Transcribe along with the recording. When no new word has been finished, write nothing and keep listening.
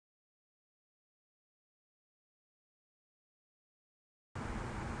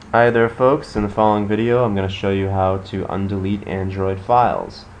Hi there folks, in the following video I'm going to show you how to undelete Android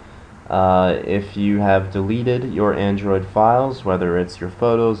files. If you have deleted your Android files, whether it's your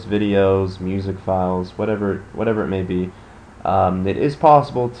photos, videos, music files, whatever it may be, it is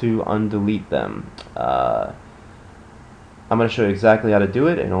possible to undelete them. I'm going to show you exactly how to do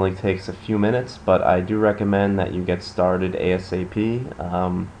it. It only takes a few minutes, but I do recommend that you get started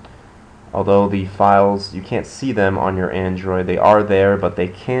ASAP. Although the files, you can't see them on your Android, they are there, but they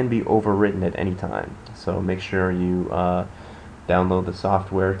can be overwritten at any time. So make sure you download the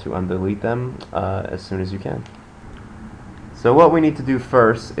software to undelete them as soon as you can. So what we need to do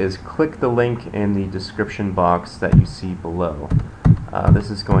first is click the link in the description box that you see below. This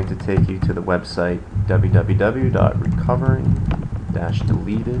is going to take you to the website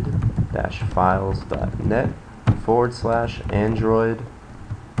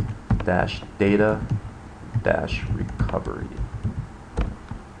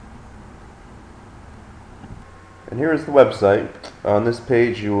And here is the website. On this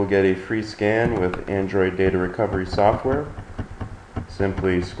page you will get a free scan with Android data recovery software.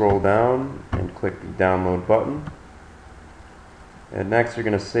 Simply scroll down and click the download button. And next you're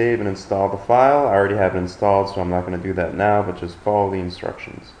going to save and install the file. I already have it installed, so I'm not going to do that now, but just follow the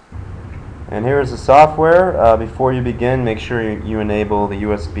instructions. And here is the software. Before you begin, make sure you enable the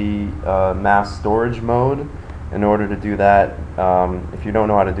USB mass storage mode. In order to do that, if you don't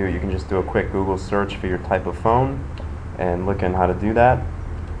know how to do it, you can just do a quick Google search for your type of phone and look in how to do that.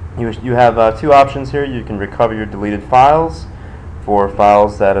 You have two options here. You can recover your deleted files for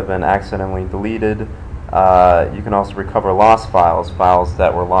files that have been accidentally deleted. You can also recover lost files, files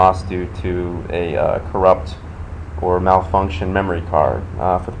that were lost due to a corrupt or malfunction memory card.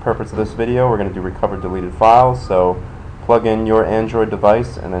 For the purpose of this video, we're going to do recover deleted files, so plug in your Android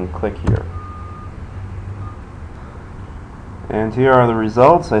device and then click here. And here are the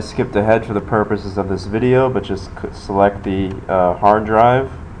results. I skipped ahead for the purposes of this video, but just select the hard drive,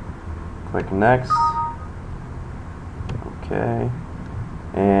 click next. Okay.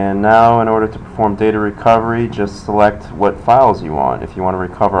 And now, in order to perform data recovery, just select what files you want. If you want to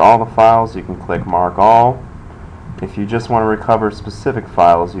recover all the files, you can click Mark All. If you just want to recover specific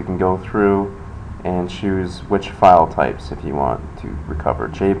files, you can go through and choose which file types if you want to recover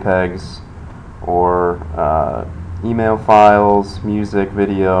JPEGs or email files, music,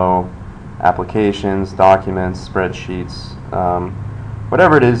 video, applications, documents, spreadsheets.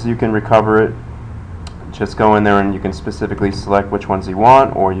 Whatever it is, you can recover it. Just go in there and you can specifically select which ones you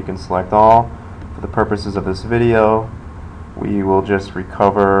want, or you can select all. For the purposes of this video, we will just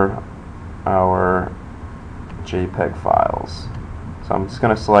recover our JPEG files. So I'm just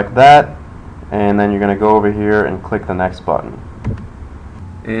going to select that, and then you're going to go over here and click the next button.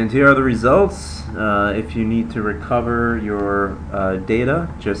 And here are the results. If you need to recover your data,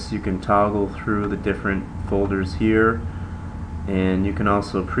 you can toggle through the different folders here, and you can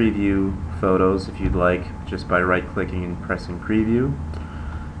also preview photos if you'd like, just by right-clicking and pressing preview.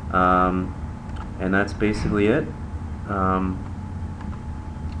 And that's basically it.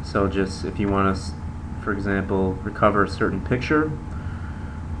 So just if you want to, for example, recover a certain picture,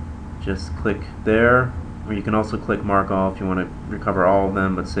 just click there. Or you can also click Mark All if you want to recover all of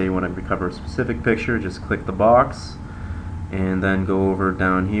them, but say you want to recover a specific picture, just click the box and then go over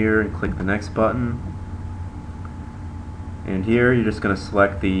down here and click the next button. And here you're just going to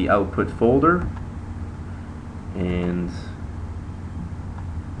select the output folder and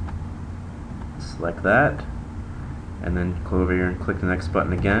select that, and then go over here and click the next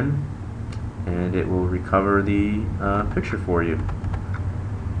button again, and it will recover the picture for you.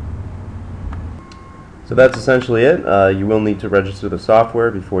 So that's essentially it. You will need to register the software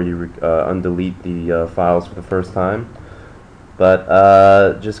before you undelete the files for the first time.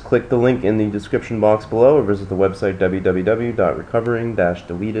 But just click the link in the description box below, or visit the website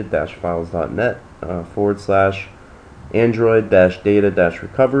www.recovering-deleted-files.net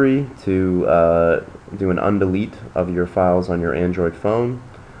 /Android-data-recovery to do an undelete of your files on your Android phone.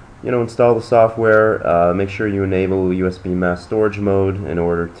 Install the software. Make sure you enable USB mass storage mode in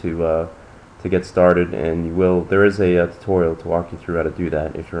order to get started, and there is a tutorial to walk you through how to do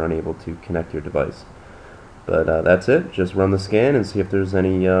that if you're unable to connect your device. But that's it. Just run the scan and see if there's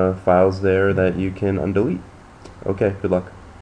any files there that you can undelete. Okay, good luck.